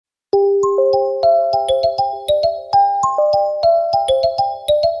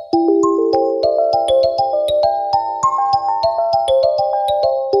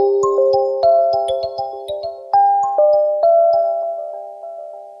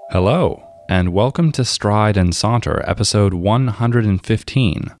Hello, and welcome to Stride and Saunter, episode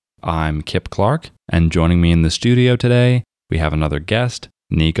 115. I'm Kip Clark, and joining me in the studio today, we have another guest,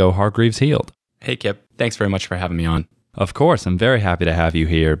 Nico Hargreaves-Heald. Hey Kip, thanks very much for having me on. Of course, I'm very happy to have you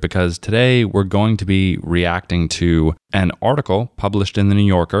here because today we're going to be reacting to an article published in The New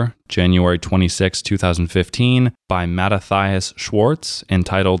Yorker, January 26, 2015, by Mattathias Schwartz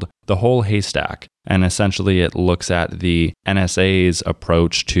entitled The Whole Haystack. And essentially it looks at the NSA's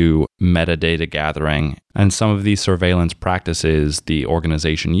approach to metadata gathering and some of the surveillance practices the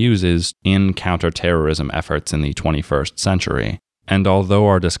organization uses in counterterrorism efforts in the 21st century. And although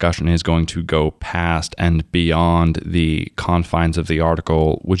our discussion is going to go past and beyond the confines of the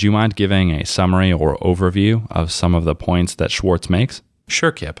article, would you mind giving a summary or overview of some of the points that Schwartz makes?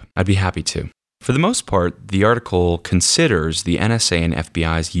 Sure, Kip. I'd be happy to. For the most part, the article considers the NSA and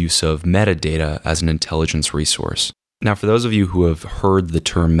FBI's use of metadata as an intelligence resource. Now, for those of you who have heard the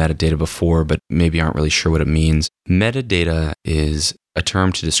term metadata before, but maybe aren't really sure what it means, metadata is a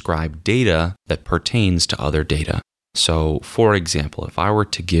term to describe data that pertains to other data. So, for example, if I were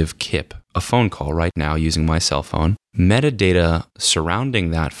to give Kip a phone call right now using my cell phone, metadata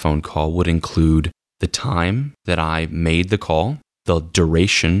surrounding that phone call would include the time that I made the call, the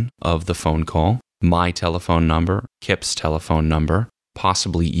duration of the phone call, my telephone number, Kip's telephone number,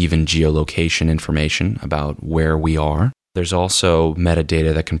 possibly even geolocation information about where we are. There's also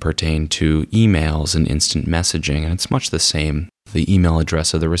metadata that can pertain to emails and instant messaging, and it's much the same. The email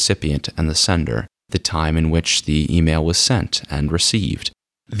address of the recipient and the sender, the time in which the email was sent and received.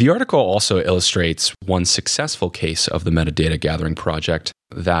 The article also illustrates one successful case of the metadata gathering project,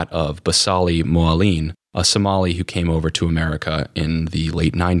 that of Basali Moaleen, a Somali who came over to America in the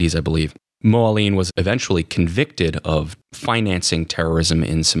late 90s, I believe. Moaleen was eventually convicted of financing terrorism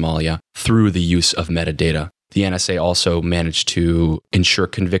in Somalia through the use of metadata. The NSA also managed to ensure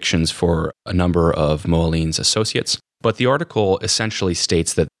convictions for a number of Moaleen's associates. But the article essentially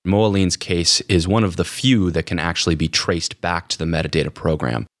states that Moaleen's case is one of the few that can actually be traced back to the metadata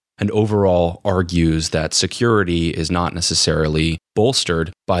program, and overall argues that security is not necessarily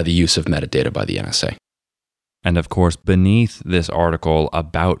bolstered by the use of metadata by the NSA. And of course, beneath this article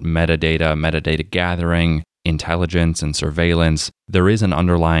about metadata gathering, intelligence, and surveillance, there is an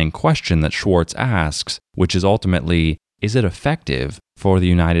underlying question that Schwartz asks, which is ultimately, is it effective for the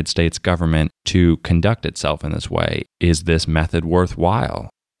United States government to conduct itself in this way? Is this method worthwhile?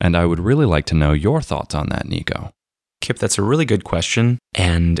 And I would really like to know your thoughts on that, Nico. Kip, that's a really good question,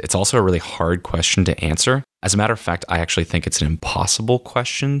 and it's also a really hard question to answer. As a matter of fact, I actually think it's an impossible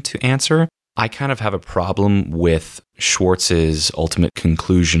question to answer. I kind of have a problem with Schwartz's ultimate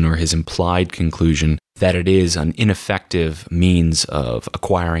conclusion or his implied conclusion that it is an ineffective means of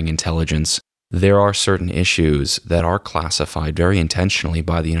acquiring intelligence. There are certain issues that are classified very intentionally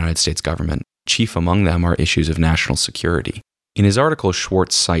by the United States government. Chief among them are issues of national security. In his article,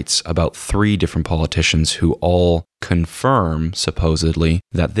 Schwartz cites about 3 different politicians who all confirm, supposedly,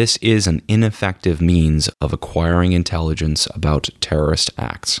 that this is an ineffective means of acquiring intelligence about terrorist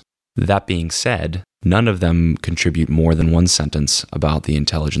acts. That being said, none of them contribute more than one sentence about the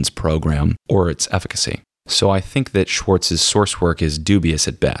intelligence program or its efficacy. So I think that Schwartz's source work is dubious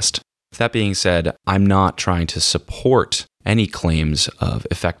at best. That being said, I'm not trying to support any claims of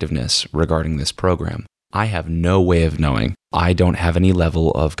effectiveness regarding this program. I have no way of knowing. I don't have any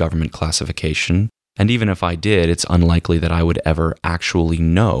level of government classification, and even if I did, it's unlikely that I would ever actually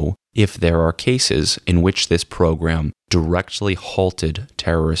know if there are cases in which this program directly halted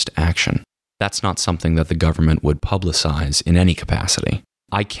terrorist action. That's not something that the government would publicize in any capacity.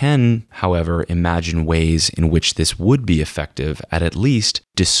 I can, however, imagine ways in which this would be effective at least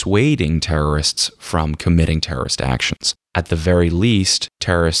dissuading terrorists from committing terrorist actions. At the very least,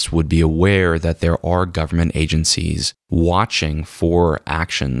 terrorists would be aware that there are government agencies watching for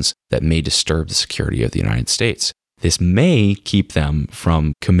actions that may disturb the security of the United States. This may keep them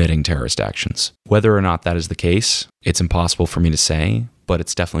from committing terrorist actions. Whether or not that is the case, it's impossible for me to say, but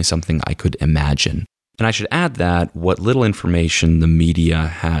it's definitely something I could imagine. And I should add that what little information the media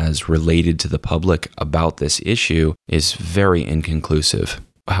has related to the public about this issue is very inconclusive.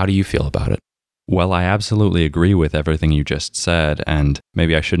 How do you feel about it? Well, I absolutely agree with everything you just said, and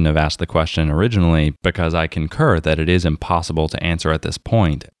maybe I shouldn't have asked the question originally because I concur that it is impossible to answer at this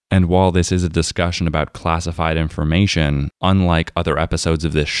point. And while this is a discussion about classified information, unlike other episodes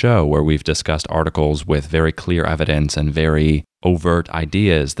of this show where we've discussed articles with very clear evidence and very overt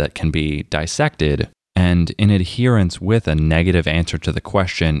ideas that can be dissected, and in adherence with a negative answer to the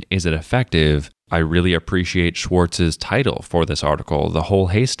question, is it effective? I really appreciate Schwartz's title for this article, The Whole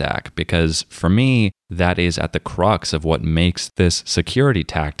Haystack, because for me, that is at the crux of what makes this security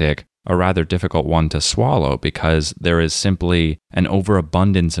tactic a rather difficult one to swallow, because there is simply an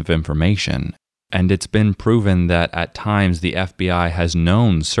overabundance of information. And it's been proven that at times the FBI has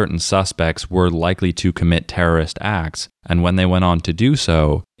known certain suspects were likely to commit terrorist acts, and when they went on to do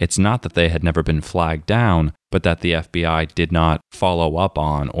so, it's not that they had never been flagged down, but that the FBI did not follow up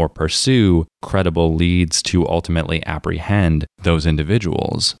on or pursue credible leads to ultimately apprehend those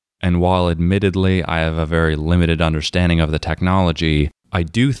individuals. And while admittedly I have a very limited understanding of the technology, I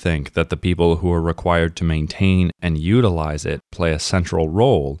do think that the people who are required to maintain and utilize it play a central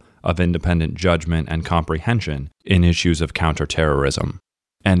role of independent judgment and comprehension in issues of counterterrorism.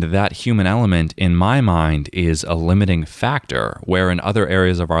 And that human element, in my mind, is a limiting factor, where in other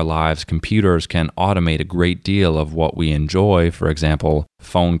areas of our lives, computers can automate a great deal of what we enjoy, for example,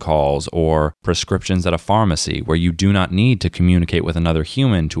 phone calls or prescriptions at a pharmacy, where you do not need to communicate with another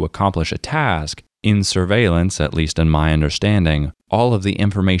human to accomplish a task. In surveillance, at least in my understanding, all of the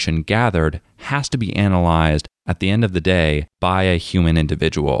information gathered has to be analyzed at the end of the day by a human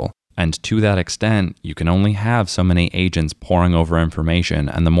individual. And to that extent, you can only have so many agents poring over information,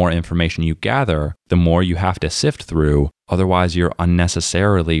 and the more information you gather, the more you have to sift through. Otherwise, you're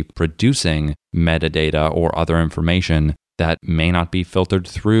unnecessarily producing metadata or other information that may not be filtered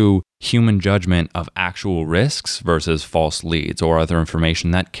through human judgment of actual risks versus false leads or other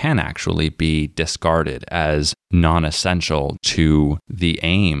information that can actually be discarded as non-essential to the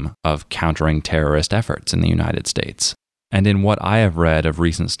aim of countering terrorist efforts in the United States. And in what I have read of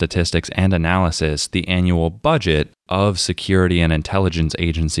recent statistics and analysis, the annual budget of security and intelligence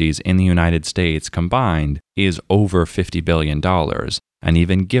agencies in the United States combined is over $50 billion. And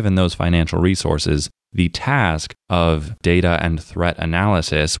even given those financial resources, the task of data and threat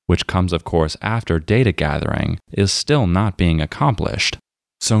analysis, which comes, of course, after data gathering, is still not being accomplished.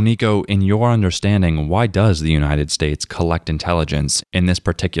 So, Nico, in your understanding, why does the United States collect intelligence in this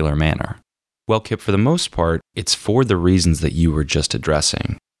particular manner? Well, Kip, for the most part, it's for the reasons that you were just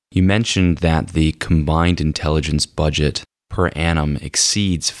addressing. You mentioned that the combined intelligence budget per annum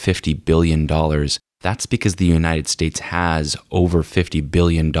exceeds $50 billion. That's because the United States has over $50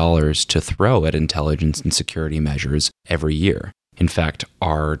 billion to throw at intelligence and security measures every year. In fact,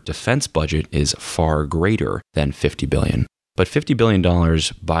 our defense budget is far greater than $50 billion. But $50 billion,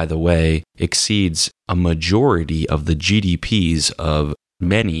 by the way, exceeds a majority of the GDPs of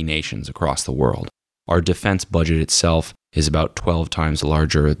many nations across the world. Our defense budget itself is about 12 times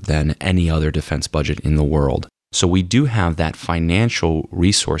larger than any other defense budget in the world. So we do have that financial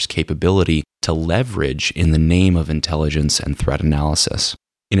resource capability to leverage in the name of intelligence and threat analysis.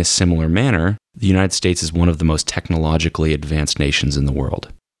 In a similar manner, the United States is one of the most technologically advanced nations in the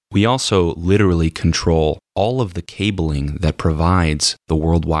world. We also literally control all of the cabling that provides the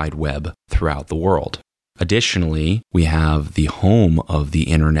World Wide Web throughout the world. Additionally, we have the home of the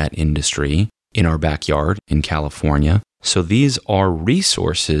internet industry in our backyard in California. So these are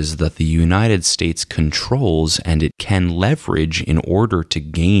resources that the United States controls and it can leverage in order to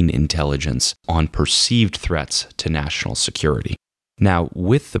gain intelligence on perceived threats to national security. Now,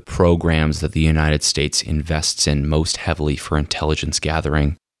 with the programs that the United States invests in most heavily for intelligence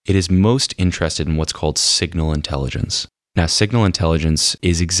gathering, it is most interested in what's called signal intelligence. Now, signal intelligence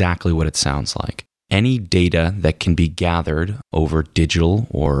is exactly what it sounds like. Any data that can be gathered over digital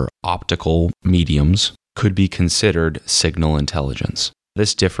or optical mediums could be considered signal intelligence.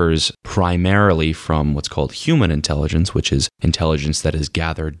 This differs primarily from what's called human intelligence, which is intelligence that is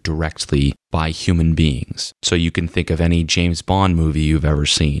gathered directly by human beings. So you can think of any James Bond movie you've ever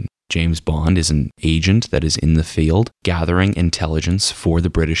seen. James Bond is an agent that is in the field gathering intelligence for the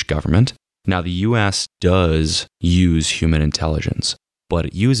British government. Now, the US does use human intelligence, but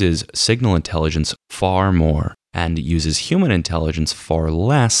it uses signal intelligence far more, and it uses human intelligence far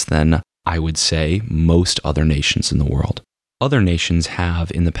less than, I would say, most other nations in the world. Other nations have,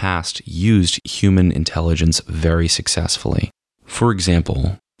 in the past, used human intelligence very successfully. For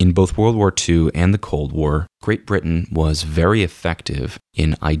example, in both World War II and the Cold War, Great Britain was very effective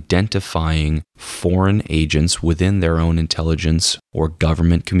in identifying foreign agents within their own intelligence or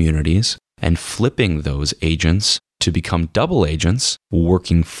government communities and flipping those agents to become double agents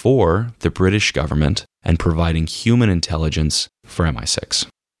working for the British government and providing human intelligence for MI6.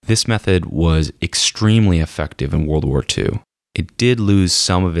 This method was extremely effective in World War II. It did lose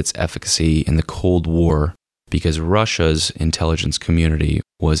some of its efficacy in the Cold War because Russia's intelligence community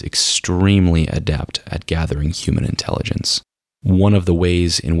was extremely adept at gathering human intelligence. One of the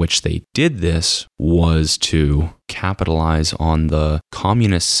ways in which they did this was to capitalize on the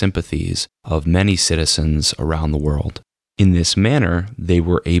communist sympathies of many citizens around the world. In this manner, they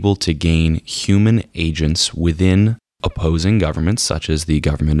were able to gain human agents within opposing governments, such as the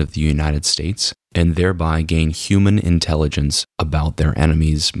government of the United States, and thereby gain human intelligence about their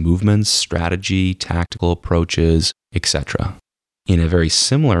enemies' movements, strategy, tactical approaches, etc. In a very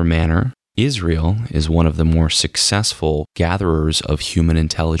similar manner, Israel is one of the more successful gatherers of human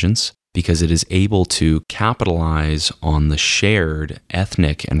intelligence because it is able to capitalize on the shared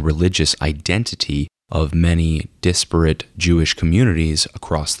ethnic and religious identity of many disparate Jewish communities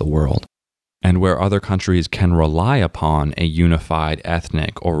across the world. And where other countries can rely upon a unified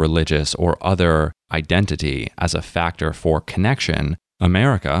ethnic or religious or other identity as a factor for connection,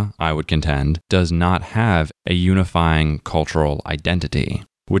 America, I would contend, does not have a unifying cultural identity.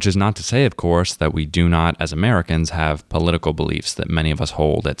 Which is not to say, of course, that we do not, as Americans, have political beliefs that many of us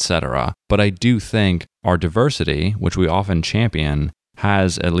hold, etc. But I do think our diversity, which we often champion,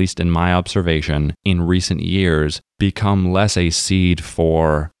 has, at least in my observation, in recent years, become less a seed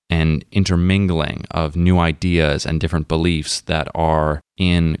for an intermingling of new ideas and different beliefs that are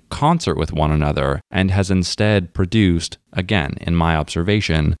in concert with one another, and has instead produced, again, in my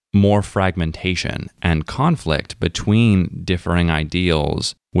observation, more fragmentation and conflict between differing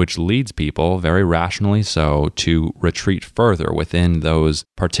ideals, which leads people, very rationally so, to retreat further within those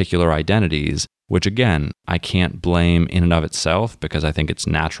particular identities, which again, I can't blame in and of itself because I think it's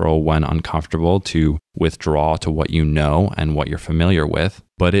natural when uncomfortable to withdraw to what you know and what you're familiar with.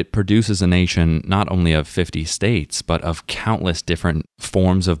 But it produces a nation not only of 50 states, but of countless different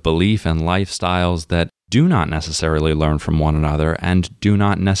forms of belief and lifestyles that do not necessarily learn from one another and do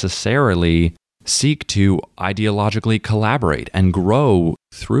not necessarily seek to ideologically collaborate and grow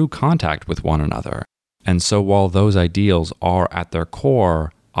through contact with one another. And so while those ideals are at their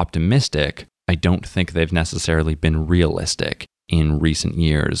core optimistic, I don't think they've necessarily been realistic in recent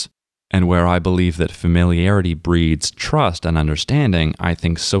years. And where I believe that familiarity breeds trust and understanding, I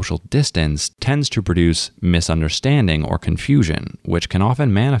think social distance tends to produce misunderstanding or confusion, which can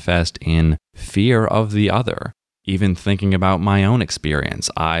often manifest in fear of the other. Even thinking about my own experience,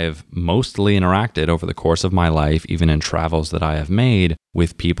 I've mostly interacted over the course of my life, even in travels that I have made,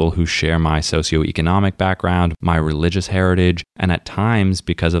 with people who share my socioeconomic background, my religious heritage, and at times,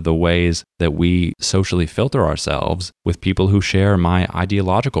 because of the ways that we socially filter ourselves, with people who share my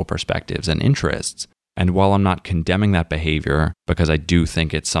ideological perspectives and interests. And while I'm not condemning that behavior, because I do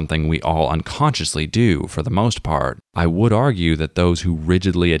think it's something we all unconsciously do for the most part, I would argue that those who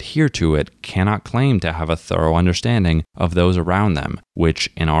rigidly adhere to it cannot claim to have a thorough understanding of those around them, which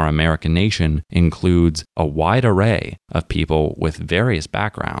in our American nation includes a wide array of people with various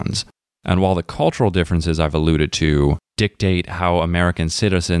backgrounds. And while the cultural differences I've alluded to dictate how American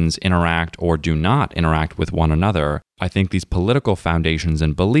citizens interact or do not interact with one another, I think these political foundations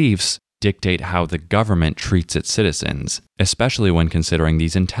and beliefs dictate how the government treats its citizens, especially when considering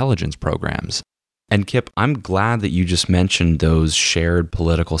these intelligence programs. And Kip, I'm glad that you just mentioned those shared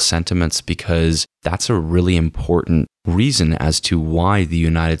political sentiments because that's a really important reason as to why the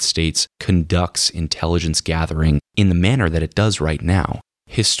United States conducts intelligence gathering in the manner that it does right now.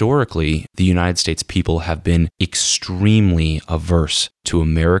 Historically, the United States people have been extremely averse to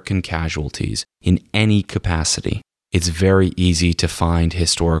American casualties in any capacity. It's very easy to find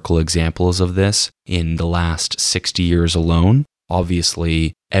historical examples of this in the last 60 years alone.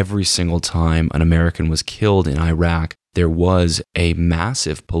 Obviously, every single time an American was killed in Iraq, there was a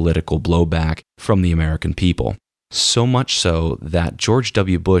massive political blowback from the American people. So much so that George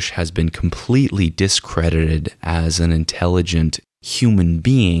W. Bush has been completely discredited as an intelligent human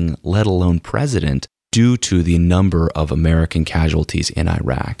being, let alone president, due to the number of American casualties in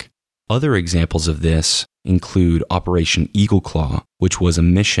Iraq. Other examples of this include Operation Eagle Claw, which was a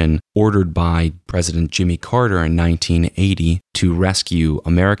mission ordered by President Jimmy Carter in 1980 to rescue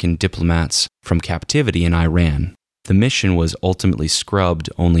American diplomats from captivity in Iran. The mission was ultimately scrubbed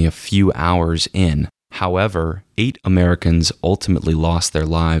only a few hours in. However, 8 Americans ultimately lost their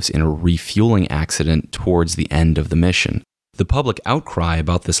lives in a refueling accident towards the end of the mission. The public outcry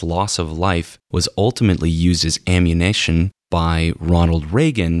about this loss of life was ultimately used as ammunition by Ronald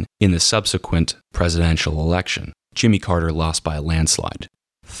Reagan in the subsequent presidential election. Jimmy Carter lost by a landslide.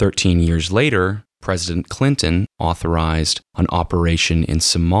 13 years later, President Clinton authorized an operation in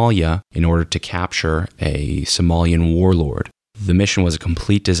Somalia in order to capture a Somalian warlord. The mission was a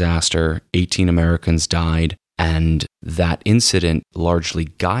complete disaster. 18 Americans died, and that incident largely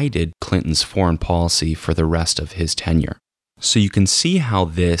guided Clinton's foreign policy for the rest of his tenure. So you can see how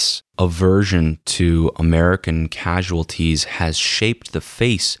this aversion to American casualties has shaped the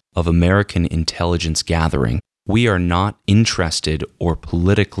face of American intelligence gathering. We are not interested or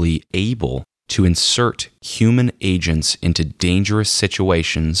politically able to insert human agents into dangerous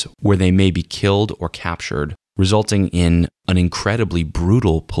situations where they may be killed or captured, resulting in an incredibly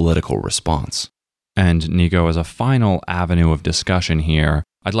brutal political response. And Nico, as a final avenue of discussion here,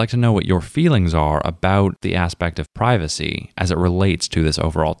 I'd like to know what your feelings are about the aspect of privacy as it relates to this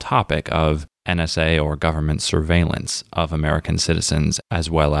overall topic of NSA or government surveillance of American citizens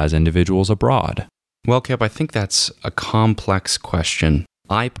as well as individuals abroad. Well, Kip, I think that's a complex question.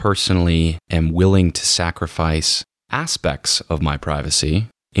 I personally am willing to sacrifice aspects of my privacy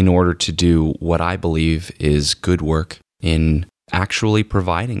in order to do what I believe is good work in actually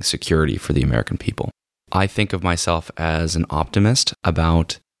providing security for the American people. I think of myself as an optimist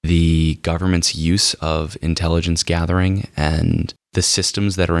about the government's use of intelligence gathering and the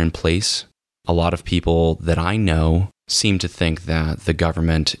systems that are in place. A lot of people that I know seem to think that the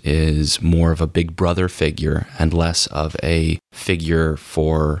government is more of a big brother figure and less of a figure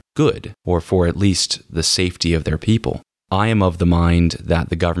for good or for at least the safety of their people. I am of the mind that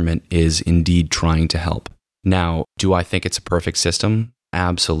the government is indeed trying to help. Now, do I think it's a perfect system?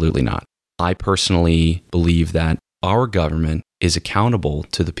 Absolutely not. I personally believe that our government is accountable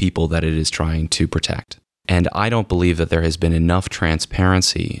to the people that it is trying to protect. And I don't believe that there has been enough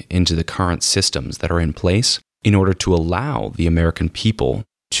transparency into the current systems that are in place in order to allow the American people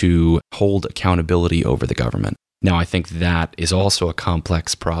to hold accountability over the government. Now, I think that is also a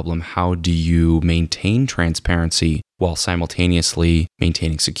complex problem. How do you maintain transparency while simultaneously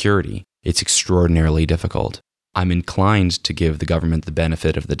maintaining security? It's extraordinarily difficult. I'm inclined to give the government the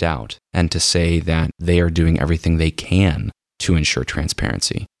benefit of the doubt and to say that they are doing everything they can to ensure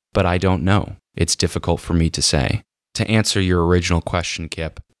transparency. But I don't know. It's difficult for me to say. To answer your original question,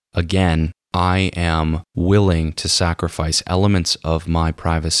 Kip, again, I am willing to sacrifice elements of my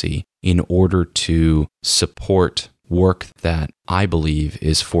privacy in order to support work that I believe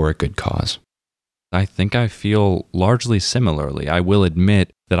is for a good cause. I think I feel largely similarly. I will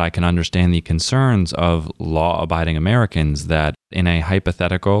admit that I can understand the concerns of law-abiding Americans that in a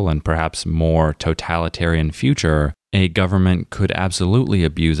hypothetical and perhaps more totalitarian future, a government could absolutely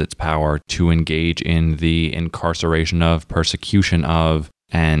abuse its power to engage in the incarceration of, persecution of,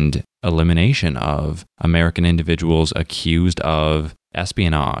 and elimination of American individuals accused of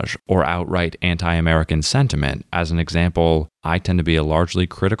espionage or outright anti-American sentiment. As an example, I tend to be a largely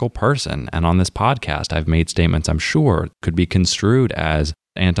critical person, and on this podcast, I've made statements I'm sure could be construed as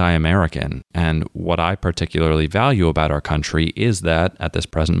anti-American. And what I particularly value about our country is that, at this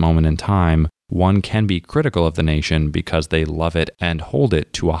present moment in time, one can be critical of the nation because they love it and hold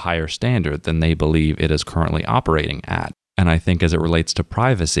it to a higher standard than they believe it is currently operating at. And I think as it relates to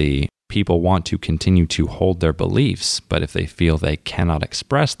privacy, people want to continue to hold their beliefs, but if they feel they cannot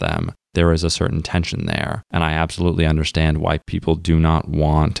express them, there is a certain tension there. And I absolutely understand why people do not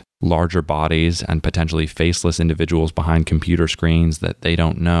want larger bodies and potentially faceless individuals behind computer screens that they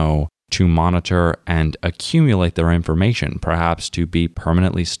don't know to monitor and accumulate their information, perhaps to be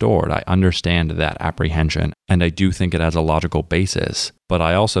permanently stored. I understand that apprehension, and I do think it has a logical basis. But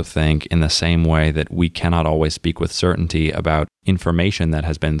I also think, in the same way that we cannot always speak with certainty about information that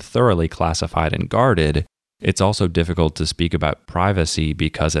has been thoroughly classified and guarded, it's also difficult to speak about privacy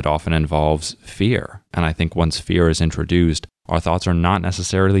because it often involves fear. And I think once fear is introduced, our thoughts are not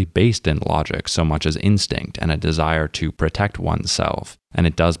necessarily based in logic so much as instinct and a desire to protect oneself. And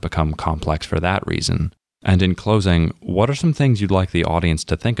it does become complex for that reason. And in closing, what are some things you'd like the audience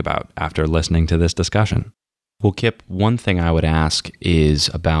to think about after listening to this discussion? Well, Kip, one thing I would ask is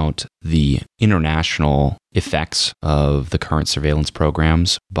about the international effects of the current surveillance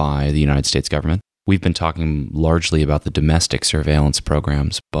programs by the United States government. We've been talking largely about the domestic surveillance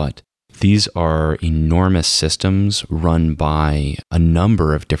programs, but these are enormous systems run by a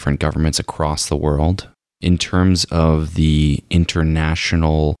number of different governments across the world. In terms of the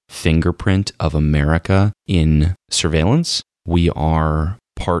international fingerprint of America in surveillance, we are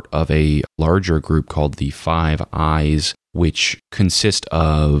part of a larger group called the Five Eyes, which consist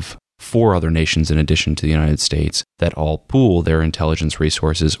of 4 other nations in addition to the United States that all pool their intelligence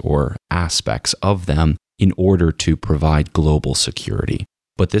resources or aspects of them in order to provide global security.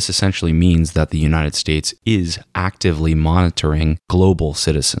 But this essentially means that the United States is actively monitoring global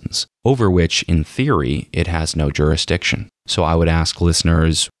citizens, over which, in theory, it has no jurisdiction. So I would ask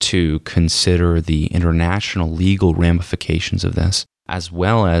listeners to consider the international legal ramifications of this, as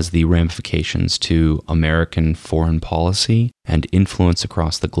well as the ramifications to American foreign policy and influence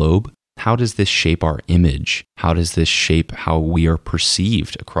across the globe. how does this shape our image? How does this shape how we are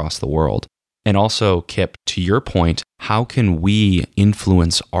perceived across the world? And also, Kip, to your point, how can we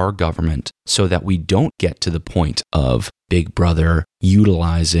influence our government so that we don't get to the point of Big Brother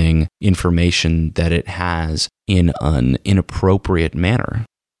utilizing information that it has in an inappropriate manner?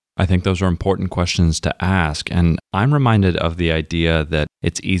 I think those are important questions to ask, and I'm reminded of the idea that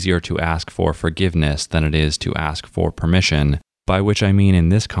it's easier to ask for forgiveness than it is to ask for permission, by which I mean in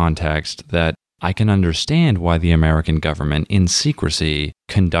this context that I can understand why the American government in secrecy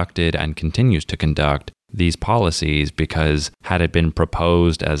conducted and continues to conduct these policies, because had it been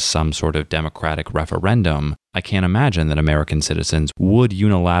proposed as some sort of democratic referendum, I can't imagine that American citizens would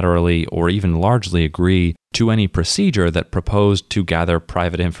unilaterally or even largely agree to any procedure that proposed to gather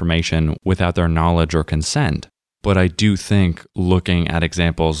private information without their knowledge or consent. But I do think looking at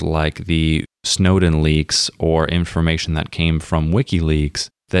examples like the Snowden leaks or information that came from WikiLeaks,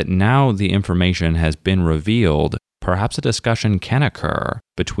 that now the information has been revealed, perhaps a discussion can occur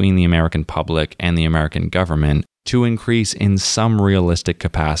between the American public and the American government to increase in some realistic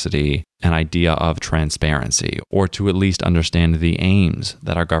capacity an idea of transparency, or to at least understand the aims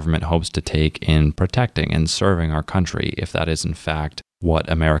that our government hopes to take in protecting and serving our country, if that is in fact what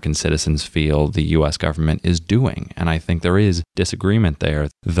American citizens feel the U.S. government is doing. And I think there is disagreement there,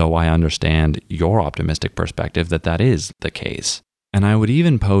 though I understand your optimistic perspective that that is the case. And I would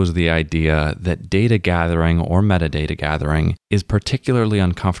even pose the idea that data gathering or metadata gathering is particularly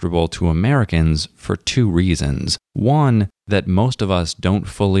uncomfortable to Americans for two reasons. One, that most of us don't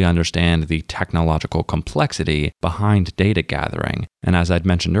fully understand the technological complexity behind data gathering. And as I'd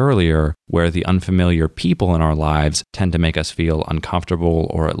mentioned earlier, where the unfamiliar people in our lives tend to make us feel uncomfortable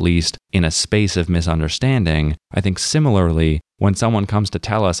or at least in a space of misunderstanding, I think similarly, when someone comes to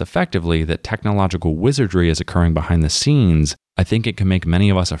tell us effectively that technological wizardry is occurring behind the scenes, I think it can make many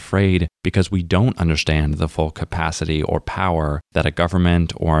of us afraid because we don't understand the full capacity or power that a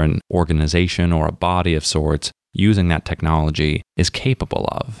government or an organization or a body of sorts using that technology is capable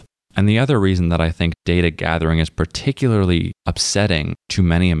of. And the other reason that I think data gathering is particularly upsetting to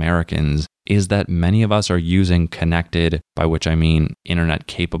many Americans is that many of us are using connected, by which I mean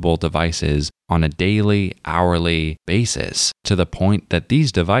internet-capable devices, on a daily, hourly basis, to the point that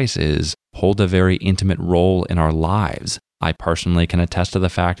these devices hold a very intimate role in our lives. I personally can attest to the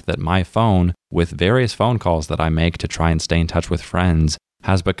fact that my phone, with various phone calls that I make to try and stay in touch with friends,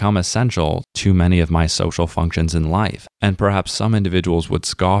 has become essential to many of my social functions in life. And perhaps some individuals would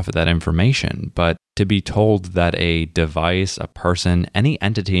scoff at that information, but to be told that a device, a person, any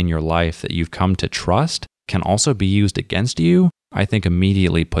entity in your life that you've come to trust can also be used against you, I think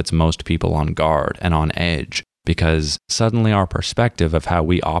immediately puts most people on guard and on edge, because suddenly our perspective of how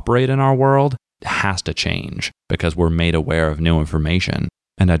we operate in our world has to change because we're made aware of new information.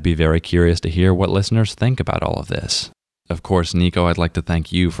 And I'd be very curious to hear what listeners think about all of this. Of course, Nico, I'd like to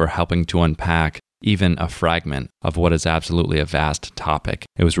thank you for helping to unpack even a fragment of what is absolutely a vast topic.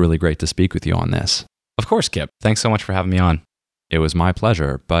 It was really great to speak with you on this. Of course, Kip. Thanks so much for having me on. It was my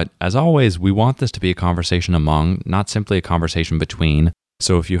pleasure. But as always, we want this to be a conversation among, not simply a conversation between.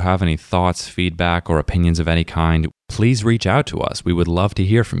 So if you have any thoughts, feedback, or opinions of any kind, please reach out to us. We would love to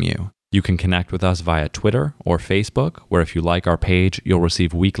hear from you. You can connect with us via Twitter or Facebook, where if you like our page, you'll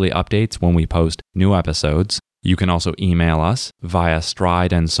receive weekly updates when we post new episodes. You can also email us via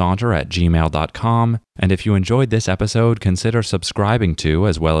strideandsaunter@gmail.com. And if you enjoyed this episode, consider subscribing to,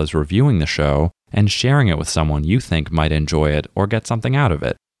 as well as reviewing the show, and sharing it with someone you think might enjoy it or get something out of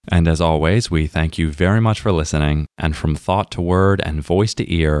it. And as always, we thank you very much for listening. And from thought to word and voice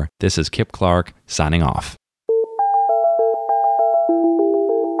to ear, this is Kip Clark signing off.